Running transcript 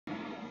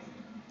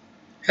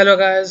Hello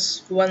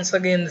guys, once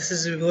again this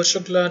is Vibhor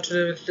Shukla.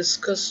 Today we'll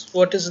discuss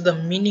what is the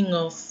meaning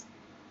of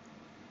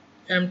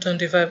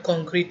M25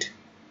 concrete.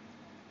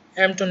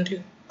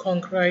 M20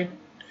 concrete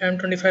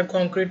M25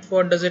 concrete,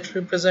 what does it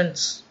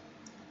represents?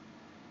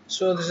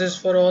 So this is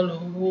for all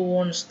who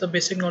wants the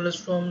basic knowledge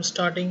from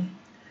starting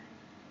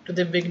to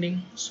the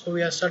beginning. So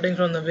we are starting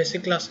from the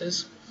basic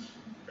classes.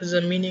 What is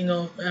the meaning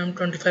of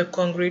M25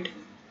 concrete?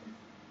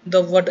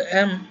 The word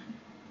M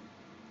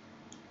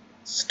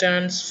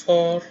stands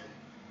for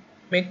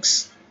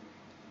mix.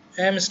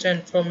 M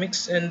stands for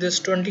mix, and this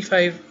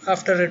 25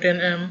 after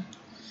written M,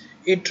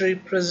 it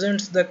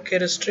represents the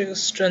characteristic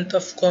strength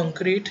of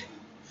concrete.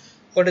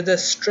 What is the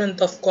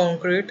strength of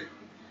concrete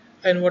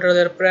and what are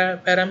the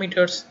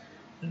parameters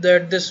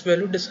that this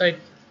value decide?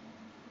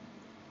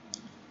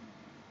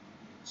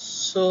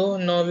 So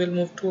now we'll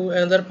move to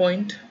another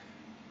point.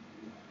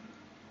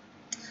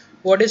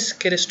 What is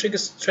characteristic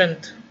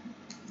strength?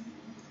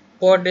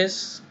 What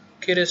is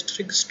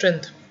characteristic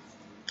strength?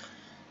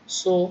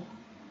 So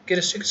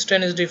characteristic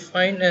strength is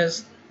defined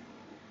as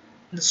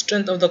the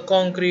strength of the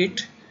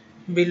concrete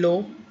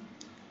below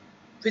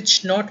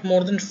which not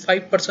more than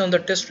 5% of the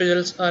test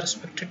results are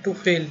expected to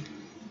fail.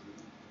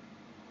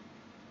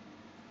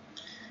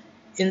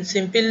 In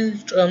simple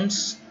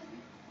terms,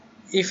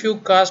 if you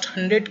cast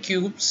 100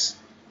 cubes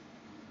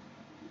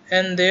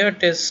and their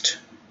test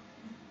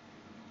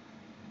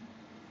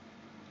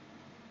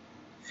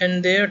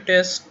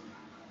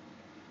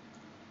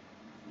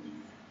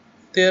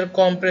their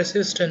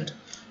compressive strength,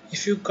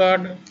 if you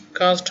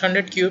cast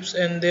 100 cubes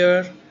and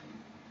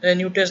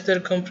you test their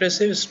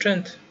compressive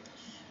strength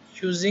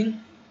using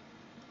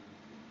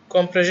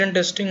compression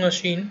testing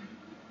machine,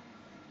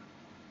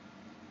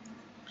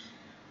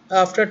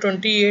 after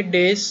 28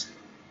 days,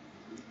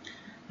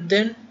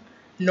 then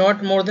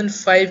not more than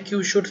 5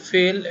 cubes should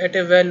fail at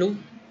a value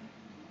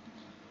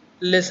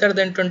lesser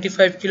than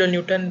 25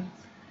 kilonewton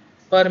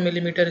per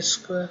millimeter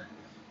square.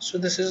 So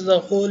this is the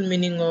whole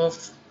meaning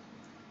of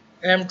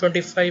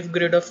M25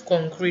 grade of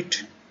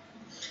concrete.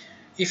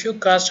 If you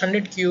cast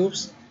 100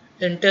 cubes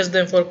and test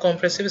them for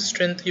compressive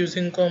strength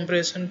using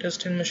compression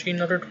testing machine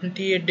after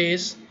 28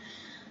 days,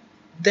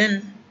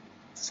 then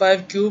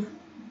 5 cube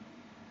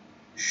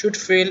should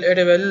fail at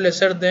a value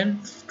lesser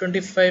than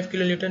 25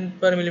 kilonewton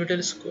per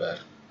millimeter square.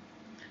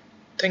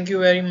 Thank you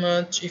very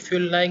much. If you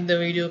like the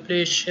video,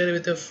 please share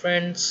with your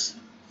friends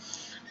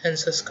and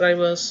subscribe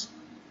us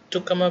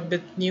to come up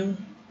with new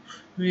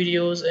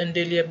videos and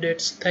daily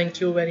updates. Thank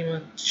you very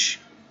much.